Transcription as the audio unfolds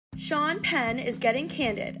Sean Penn is getting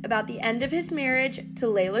candid about the end of his marriage to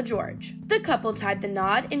Leila George. The couple tied the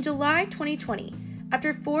knot in July 2020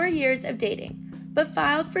 after 4 years of dating, but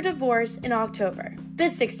filed for divorce in October. The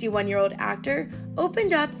 61-year-old actor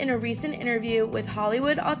opened up in a recent interview with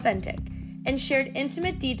Hollywood Authentic and shared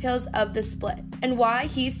intimate details of the split and why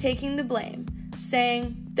he's taking the blame,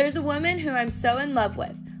 saying, "There's a woman who I'm so in love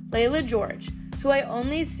with, Leila George, who I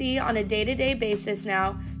only see on a day-to-day basis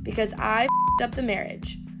now because I f***ed up the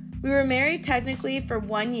marriage. We were married technically for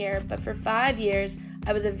 1 year, but for 5 years,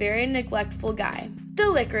 I was a very neglectful guy." The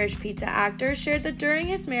Licorice Pizza actor shared that during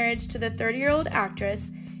his marriage to the 30-year-old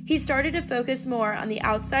actress, he started to focus more on the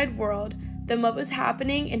outside world than what was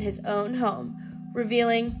happening in his own home,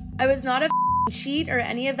 revealing, "I was not a cheat or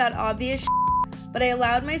any of that obvious but I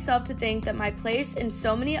allowed myself to think that my place in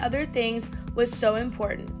so many other things was so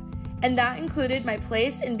important. And that included my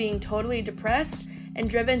place in being totally depressed and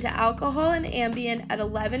driven to alcohol and Ambien at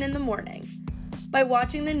 11 in the morning. By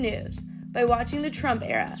watching the news, by watching the Trump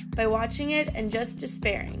era, by watching it and just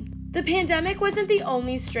despairing." The pandemic wasn't the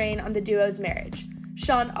only strain on the duo's marriage.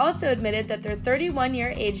 Sean also admitted that their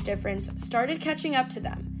 31-year age difference started catching up to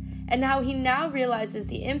them, and how he now realizes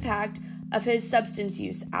the impact of his substance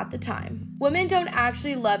use at the time. Women don't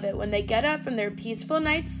actually love it when they get up from their peaceful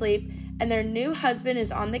night's sleep and their new husband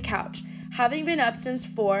is on the couch, having been up since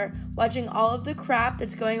 4, watching all of the crap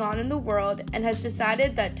that's going on in the world, and has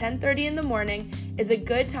decided that 10:30 in the morning is a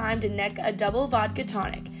good time to neck a double vodka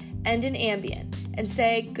tonic and an Ambien and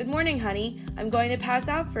say, "Good morning, honey, I'm going to pass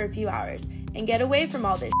out for a few hours and get away from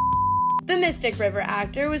all this." The Mystic River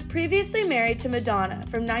actor was previously married to Madonna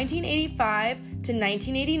from 1985 to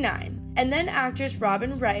 1989, and then actress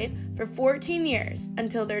Robin Wright for 14 years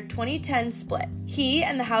until their 2010 split. He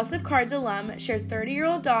and the House of Cards alum shared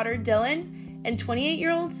 30-year-old daughter Dylan and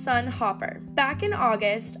 28-year-old son Hopper. Back in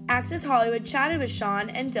August, Access Hollywood chatted with Sean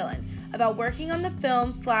and Dylan about working on the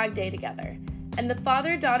film Flag Day together, and the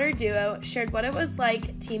father-daughter duo shared what it was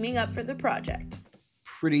like teaming up for the project.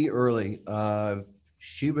 Pretty early.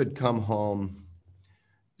 She would come home,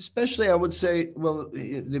 especially I would say, well,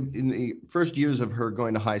 in the first years of her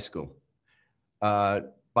going to high school.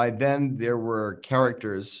 By then, there were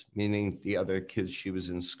characters, meaning the other kids she was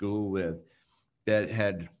in school with, that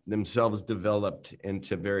had themselves developed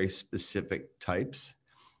into very specific types.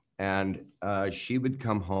 And she would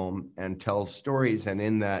come home and tell stories, and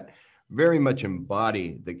in that, very much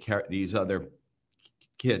embody these other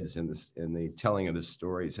kids in the telling of the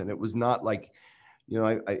stories. And it was not like,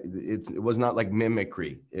 it was not like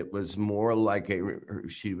mimicry. It was more like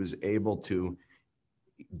she was able to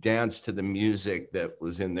dance to the music that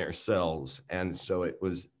was in their cells. And so it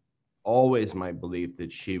was always my belief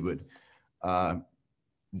that she would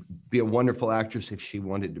be a wonderful actress if she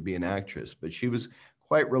wanted to be an actress. But she was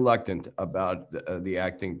quite reluctant about the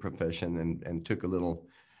acting profession, and took a little,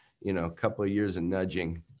 couple of years of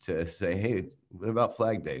nudging to say, "Hey, what about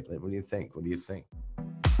Flag Day? What do you think? What do you think?"